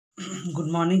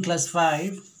Good morning, class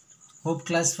 5. Hope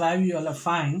class 5 you all are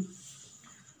fine.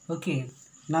 Okay,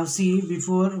 now see,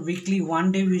 before weekly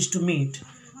one day we used to meet.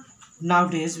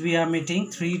 Nowadays we are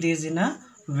meeting 3 days in a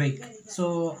week.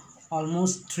 So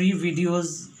almost 3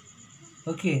 videos.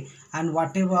 Okay, and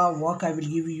whatever work I will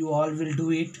give you, you all will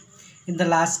do it. In the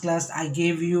last class, I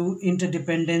gave you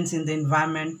interdependence in the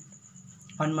environment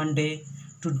on Monday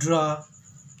to draw.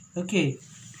 Okay,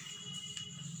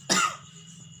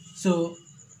 so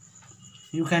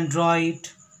you can draw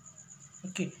it.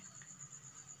 Okay,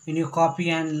 in your copy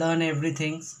and learn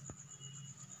everything.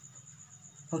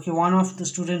 Okay, one of the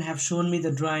student have shown me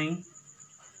the drawing.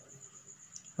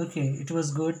 Okay, it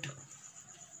was good.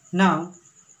 Now,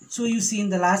 so you see in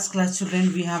the last class,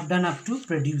 children, we have done up to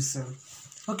producer.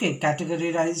 Okay,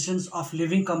 categorizations of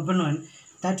living component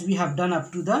that we have done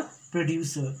up to the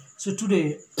producer. So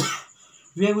today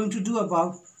we are going to do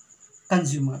about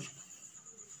consumer.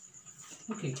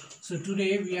 Okay, so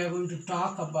today we are going to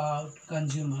talk about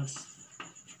consumers.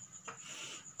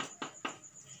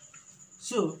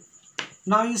 So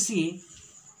now you see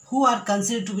who are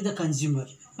considered to be the consumer.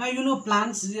 Now you know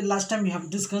plants, last time we have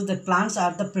discussed that plants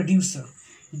are the producer.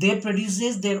 They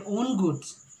produces their own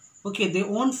goods, okay, their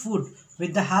own food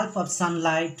with the help of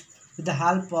sunlight, with the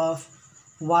help of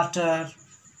water,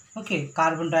 okay,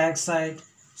 carbon dioxide.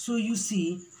 So you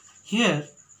see here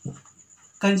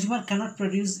consumer cannot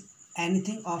produce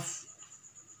anything of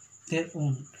their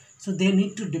own. So they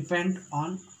need to depend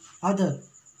on other,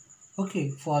 okay,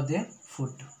 for their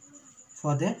food,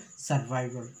 for their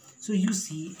survival. So you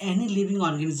see any living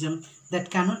organism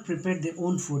that cannot prepare their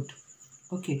own food,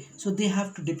 okay, so they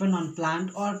have to depend on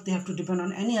plant or they have to depend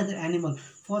on any other animal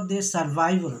for their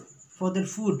survival, for their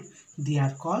food. They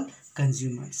are called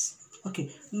consumers.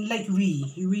 Okay, like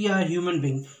we are human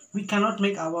being. We cannot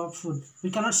make our food.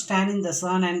 We cannot stand in the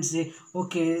sun and say,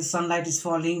 okay, sunlight is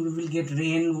falling, we will get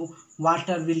rain,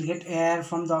 water will get air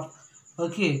from the,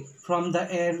 okay, from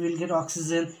the air we'll get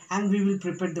oxygen and we will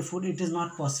prepare the food. It is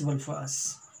not possible for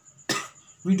us.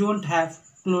 We don't have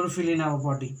chlorophyll in our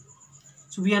body,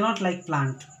 so we are not like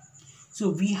plant. So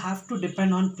we have to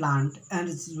depend on plant and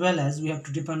as well as we have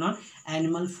to depend on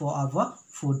animal for our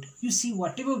food. You see,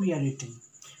 whatever we are eating,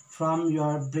 from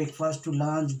your breakfast to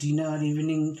lunch, dinner,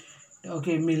 evening,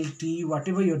 okay, milk, tea,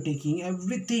 whatever you're taking,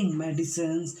 everything,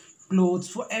 medicines, clothes,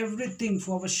 for everything,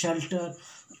 for our shelter,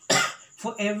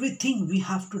 for everything we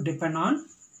have to depend on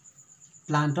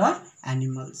plant or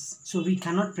animals. So we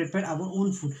cannot prepare our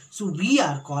own food. So we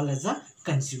are called as a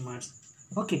consumers.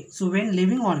 Okay, so when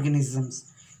living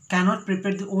organisms cannot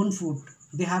prepare their own food,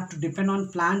 they have to depend on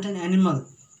plant and animal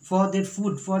for their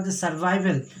food, for the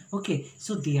survival. Okay,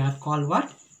 so they are called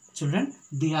what, children?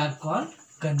 They are called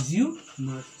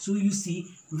consumers. So you see,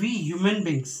 we human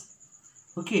beings,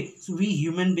 okay, so we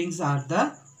human beings are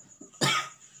the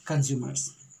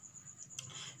consumers.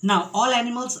 Now all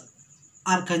animals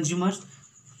are consumers.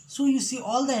 So you see,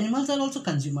 all the animals are also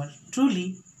consumer.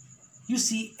 Truly, you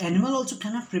see, animal also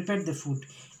cannot prepare the food.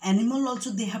 Animal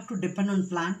also they have to depend on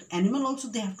plant. Animal also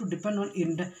they have to depend on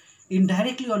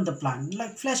indirectly on the plant,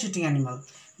 like flesh eating animal.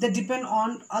 They depend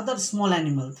on other small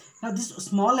animal. Now this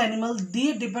small animal,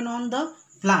 they depend on the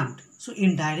plant. So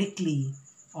indirectly,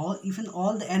 or even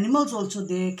all the animals also,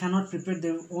 they cannot prepare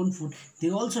their own food. They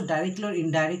also directly or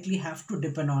indirectly have to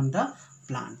depend on the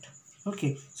plant.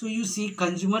 Okay, so you see,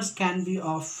 consumers can be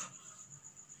of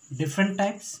different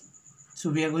types. So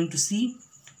we are going to see,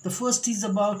 the first is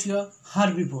about your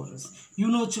herbivores. You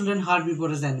know, children,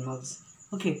 herbivorous animals.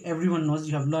 Okay, everyone knows,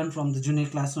 you have learned from the junior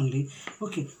class only.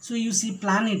 Okay, so you see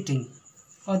plant eating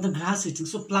or the grass eating.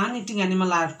 So plant eating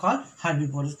animal are called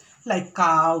herbivores, like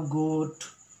cow, goat,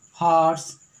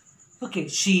 horse, okay,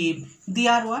 sheep. They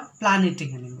are what? Plant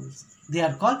eating animals. They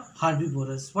are called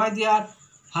herbivorous. Why they are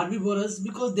herbivorous?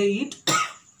 Because they eat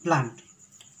plant.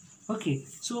 Okay,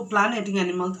 so plant eating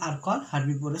animals are called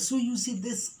herbivorous. So you see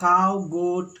this cow,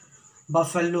 goat,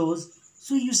 buffaloes.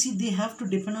 So you see they have to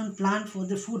depend on plant for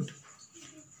their food.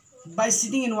 By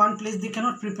sitting in one place, they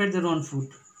cannot prepare their own food.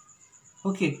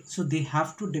 Okay, so they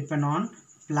have to depend on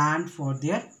plant for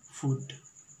their food.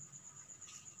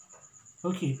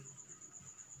 Okay,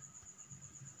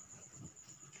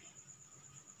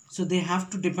 so they have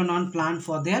to depend on plant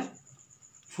for their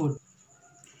food.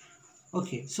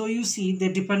 Okay, so you see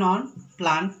they depend on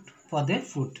plant for their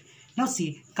food. Now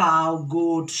see, cow,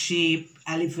 goat, sheep,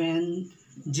 elephant,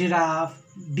 giraffe,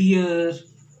 deer.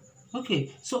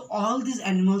 Okay, so all these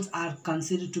animals are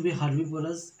considered to be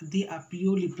herbivorous. They are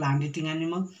purely plant eating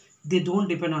animal. They don't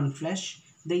depend on flesh.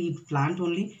 They eat plant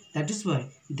only. That is why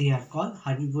they are called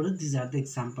herbivorous. These are the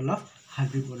example of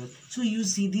herbivorous. So you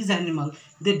see these animals,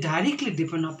 they directly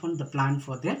depend upon the plant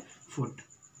for their food.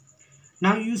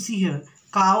 Now you see here,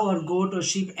 cow or goat or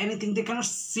sheep, anything, they cannot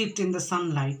sit in the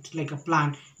sunlight like a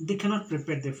plant. They cannot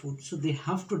prepare their food. So they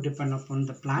have to depend upon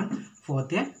the plant for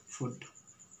their food.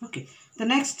 Okay. The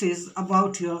next is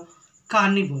about your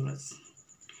carnivorous.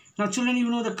 Now children, you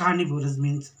know the carnivorous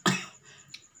means.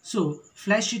 So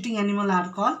flesh-eating animals are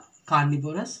called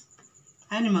carnivorous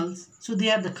animals. So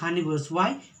they are the carnivores.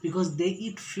 Why? Because they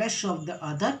eat flesh of the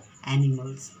other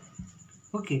animals.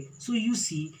 Okay, so you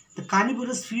see the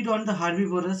carnivorous feed on the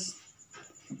herbivorous,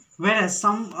 whereas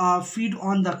some feed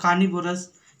on the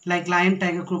carnivorous, like lion,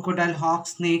 tiger, crocodile, hawk,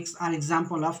 snakes are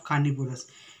example of carnivorous.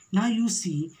 Now you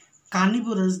see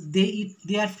carnivorous, they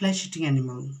are flesh eating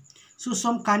animal. So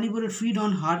some carnivorous feed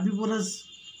on herbivorous.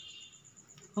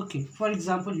 Okay, for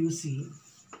example, you see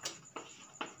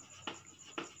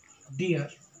deer.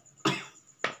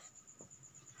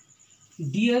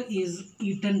 Deer is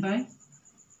eaten by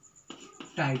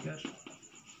tiger.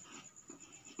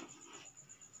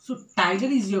 So tiger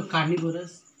is your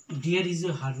carnivorous, deer is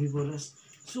your herbivorous.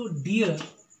 So deer,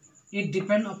 it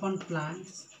depend upon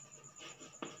plants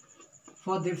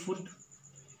for their food,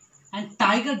 and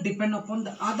tiger depend upon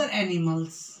the other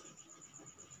animals,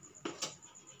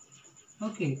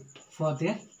 okay, for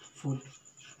their food.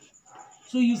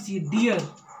 So you see deer,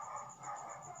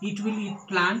 it will eat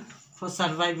plant for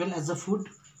survival as a food,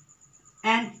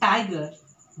 and tiger,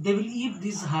 they will eat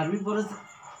this herbivorous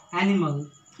animal,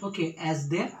 okay, as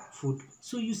their food.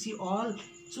 So you see all,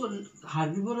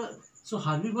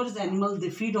 herbivorous animals, they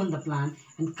feed on the plant,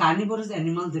 and carnivorous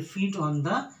animals, they feed on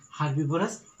the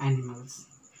herbivorous animals.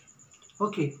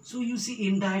 Okay, so you see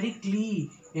indirectly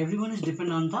everyone is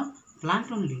dependent on the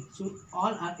plant only. So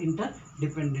all are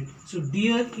interdependent. So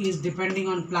deer is depending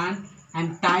on plant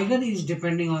and tiger is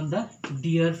depending on the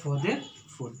deer for their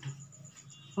food.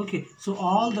 Okay, so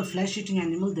all the flesh eating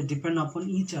animals, they depend upon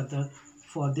each other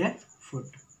for their food.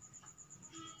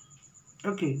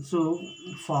 Okay, so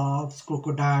fox,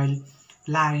 crocodile,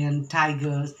 lion,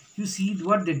 tigers, you see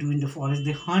what they do in the forest.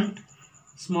 They hunt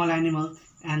small animals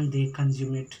and they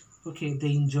consume it. Okay,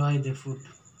 they enjoy their food.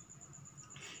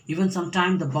 Even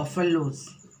sometimes the buffaloes,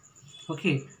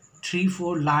 okay,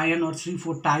 3-4 lion or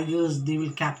 3-4 tigers, they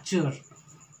will capture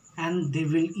and they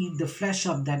will eat the flesh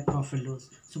of that buffaloes.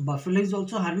 So buffalo is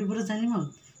also herbivorous animal.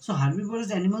 So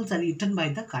herbivorous animals are eaten by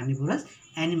the carnivorous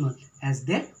animal as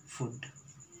their food.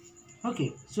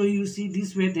 Okay, so you see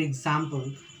this way the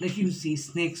example, like you see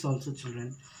snakes also,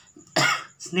 children.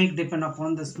 Snake depend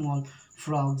upon the small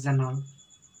frogs and all.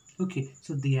 Okay,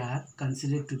 so they are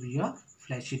considered to be your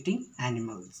flesh eating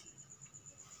animals.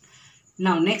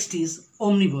 Now next is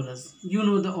omnivorous. You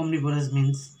know the omnivorous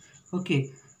means.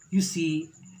 Okay, you see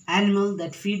animals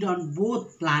that feed on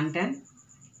both plant and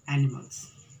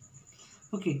animals.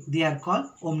 Okay, they are called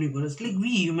omnivorous. Like we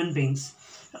human beings.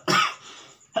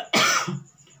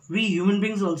 We human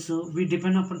beings also, we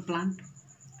depend upon plant.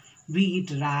 We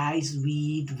eat rice, we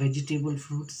eat vegetable,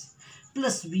 fruits.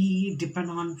 Plus we depend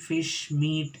on fish,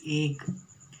 meat, egg.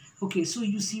 Okay, so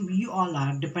you see we all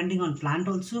are depending on plant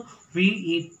also. We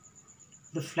eat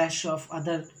the flesh of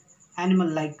other animal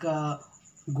like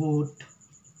goat.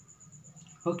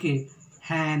 Okay,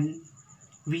 hen.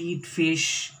 We eat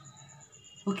fish.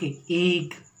 Okay,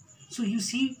 egg. So you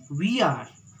see we are,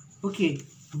 okay,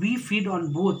 we feed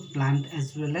on both plant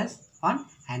as well as on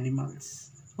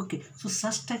animals. Okay, so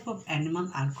such type of animal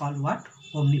are called what?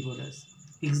 Omnivorous.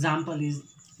 Example is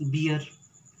bear.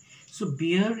 So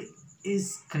bear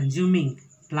is consuming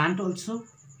plant also,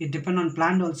 it depend on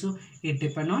plant also, it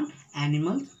depend on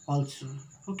animals also.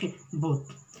 Okay,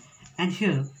 both. And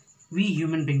here we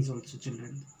human beings also,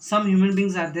 children. Some human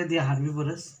beings are there, they are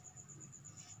herbivorous.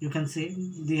 You can say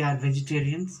they are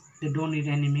vegetarians, they don't eat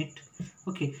any meat.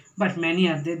 Okay, but many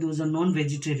are there, those are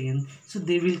non-vegetarian, so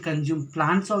they will consume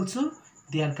plants also,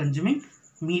 they are consuming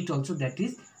meat also, that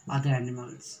is other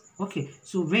animals. Okay,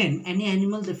 so when any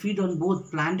animal they feed on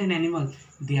both plant and animal,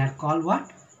 they are called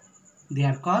what? They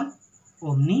are called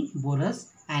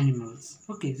omnivorous animals.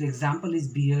 Okay, the example is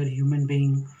bear, human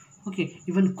being. Okay,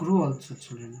 even crow also,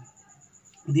 children,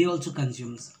 they also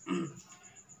consumes.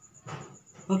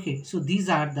 Okay, so these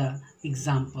are the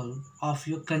example of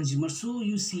your consumer. So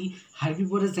you see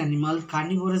herbivorous animal,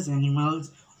 carnivorous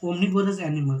animals, omnivorous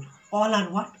animal, all are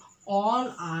what?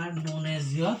 All are known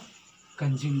as your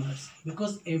consumers,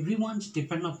 because everyone's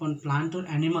depend upon plant or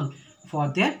animal for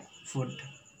their food.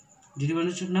 Did you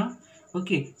understand now?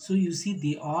 Okay, so you see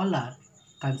they all are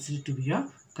considered to be your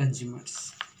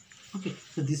consumers. Okay,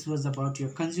 so this was about your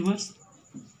consumers.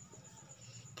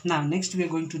 Now next we are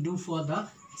going to do for the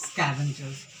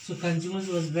scavengers. So consumers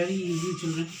was very easy,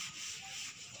 children.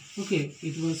 Okay,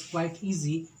 it was quite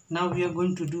easy. Now we are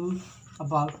going to do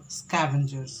about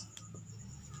scavengers.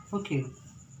 Okay,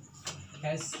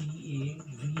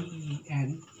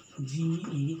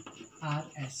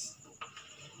 SCAVENGERS.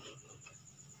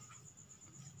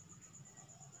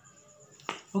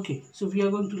 Okay, so we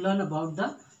are going to learn about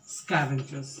the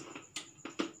scavengers.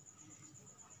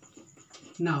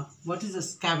 Now, what is a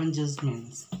scavengers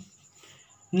means?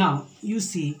 Now, you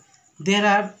see, there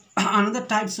are another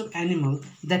types of animal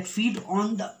that feed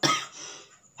on the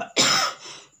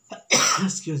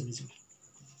excuse me.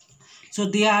 So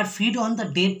they are feed on the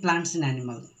dead plants and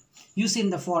animal. You see in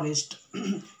the forest,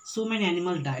 so many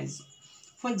animal dies.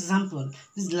 For example,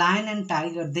 this lion and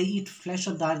tiger, they eat flesh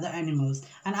of the other animals,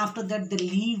 and after that they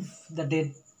leave the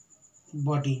dead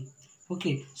body.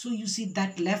 Okay, so you see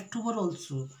that leftover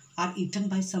also are eaten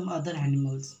by some other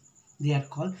animals. They are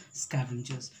called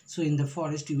scavengers. So in the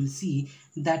forest you will see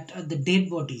that the dead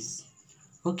bodies.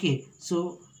 Okay,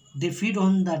 so they feed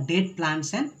on the dead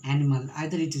plants and animal.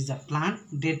 Either it is a plant,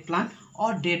 dead plant,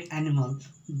 or dead animal.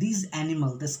 These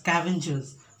animal, the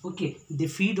scavengers, okay, they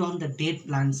feed on the dead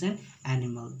plants and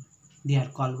animal. They are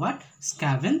called what?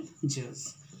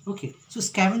 Scavengers. Okay, so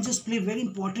scavengers play a very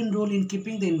important role in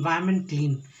keeping the environment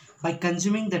clean by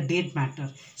consuming the dead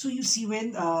matter. So you see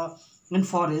when in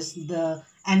forest the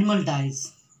animal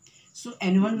dies, so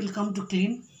anyone will come to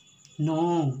clean?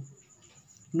 No,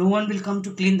 no one will come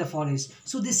to clean the forest.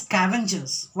 So these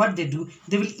scavengers, what they do,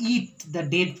 they will eat the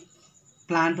dead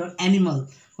plant or animal,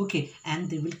 okay, and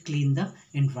they will clean the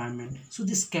environment. So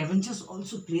the scavengers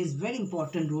also plays very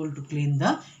important role to clean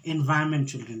the environment,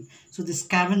 children. So the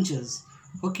scavengers,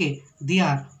 okay, they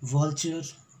are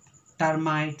vultures,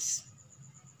 termites,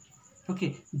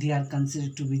 okay, they are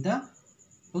considered to be the,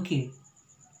 okay,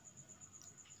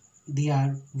 they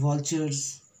are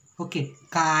vultures, okay,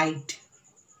 kite.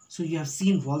 So you have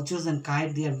seen vultures and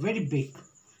kite, they are very big.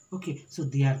 Okay, so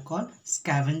they are called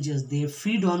scavengers. They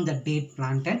feed on the dead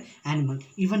plant and animal.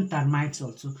 Even termites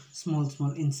also, small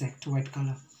insect, white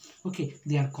color. Okay,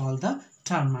 they are called the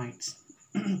termites.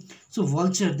 So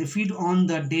vulture, they feed on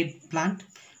the dead plant,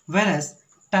 whereas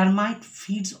termite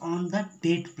feeds on the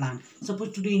dead plant.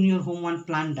 Suppose today in your home one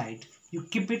plant died, you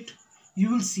keep it,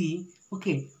 you will see,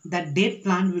 okay, that dead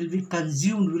plant will be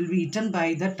consumed, will be eaten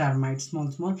by the termites,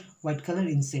 small white color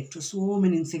insect. So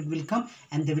many insect will come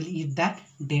and they will eat that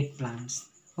dead plants.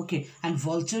 Okay, and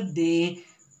vulture, they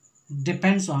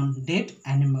depends on dead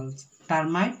animals.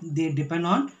 Termite, they depend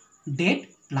on dead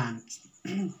plants.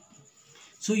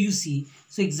 So you see,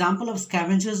 so example of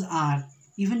scavengers are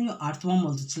even your earthworm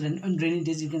also, children. On rainy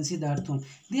days you can see the earthworm.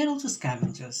 They are also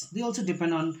scavengers. They also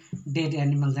depend on dead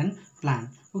animals and plant.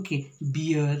 Okay,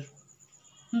 bear,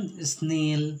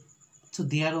 snail. So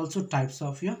they are also types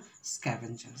of your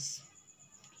scavengers.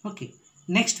 Okay,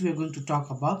 next we are going to talk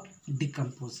about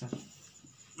decomposer.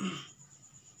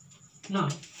 Now,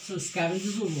 so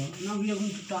scavengers over. Now we are going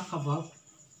to talk about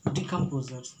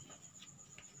decomposers.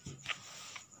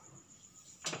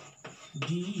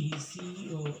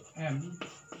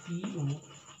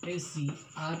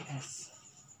 DECOMPOSERS.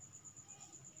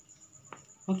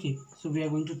 Okay, so we are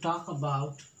going to talk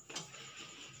about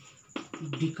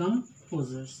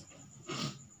decomposers.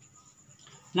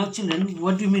 Now children,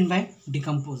 what do you mean by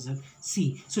decomposer?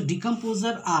 See, so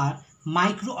decomposer are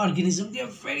microorganisms. They are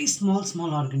very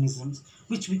small organisms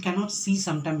which we cannot see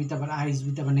sometimes with our eyes,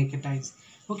 with our naked eyes.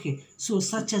 Okay, so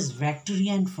such as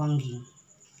bacteria and fungi.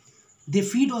 They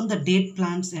feed on the dead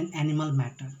plants and animal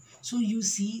matter. So you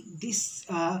see this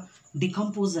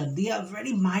decomposer, they are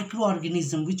very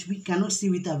microorganism which we cannot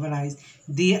see with our eyes.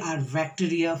 They are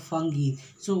bacteria, fungi.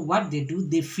 So what they do,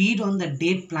 they feed on the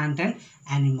dead plant and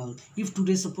animal. If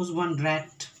today suppose one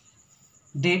rat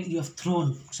dead you have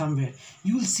thrown somewhere,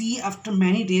 you will see after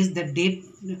many days that dead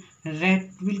rat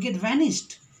will get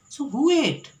vanished. So who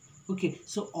ate? Okay,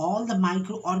 so all the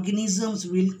microorganisms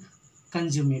will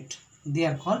consume it. They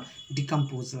are called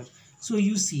decomposer. So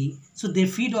you see, so they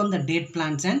feed on the dead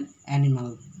plants and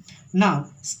animal. Now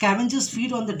scavengers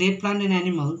feed on the dead plant and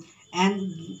animal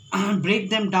and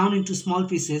break them down into small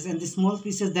pieces, and the small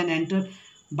pieces then enter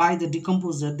by the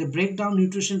decomposer. They break down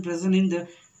nutrition present in the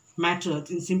matter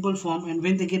in simple form, and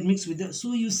when they get mixed with the,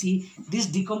 so you see this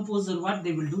decomposer, what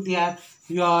they will do, they are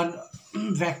your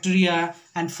bacteria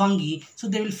and fungi. So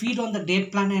they will feed on the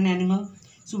dead plant and animal.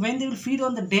 So when they will feed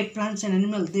on the dead plants and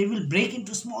animal, they will break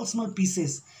into small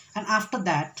pieces, and after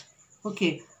that,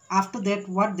 okay, after that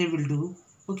what they will do,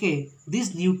 okay,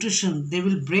 this nutrition, they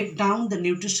will break down the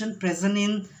nutrition present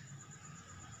in,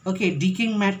 okay,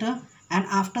 decaying matter, and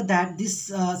after that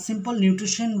this simple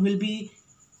nutrition will be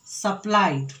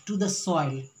supplied to the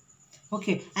soil.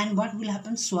 Okay, and what will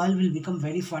happen? Soil will become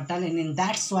very fertile, and in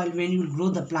that soil, when you will grow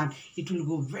the plant, it will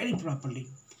grow very properly.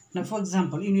 Now, for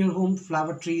example, in your home,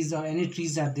 flower trees or any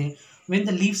trees are there. When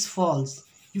the leaves falls,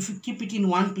 if you keep it in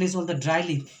one place, all the dry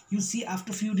leaf, you see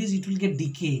after few days it will get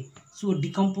decay. So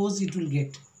decompose it will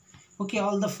get. Okay,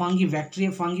 all the fungi,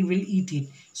 bacteria, fungi will eat it.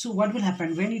 So what will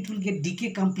happen when it will get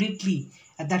decay completely?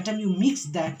 At that time, you mix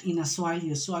that in a soil.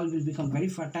 Your soil will become very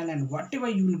fertile, and whatever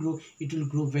you will grow, it will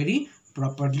grow very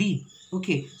properly.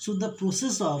 Okay, so the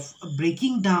process of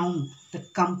breaking down the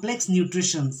complex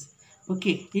nutritions,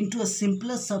 okay, into a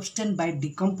simpler substance by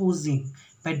decomposer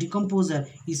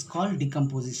is called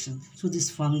decomposition. So this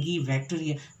fungi,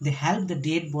 bacteria, they help the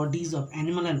dead bodies of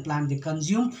animal and plant. They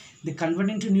consume, they convert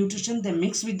into nutrition, they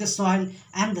mix with the soil,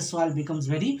 and the soil becomes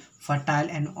very fertile,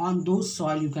 and on those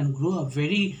soil you can grow a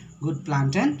very good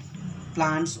plant and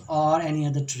plants or any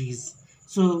other trees.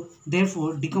 So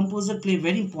therefore decomposer play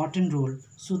very important role.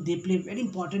 So they play very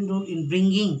important role in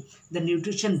bringing the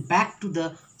nutrition back to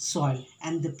the soil,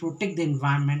 and they protect the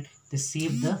environment, they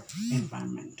save the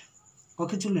environment.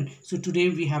 Okay children, so today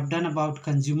we have done about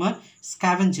consumer,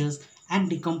 scavengers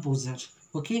and decomposer.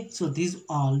 Okay, so these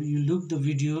all, you look the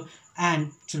video,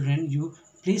 and children, you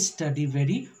please study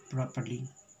very properly.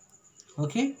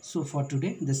 Okay, so for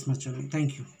today this much only.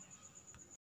 Thank you.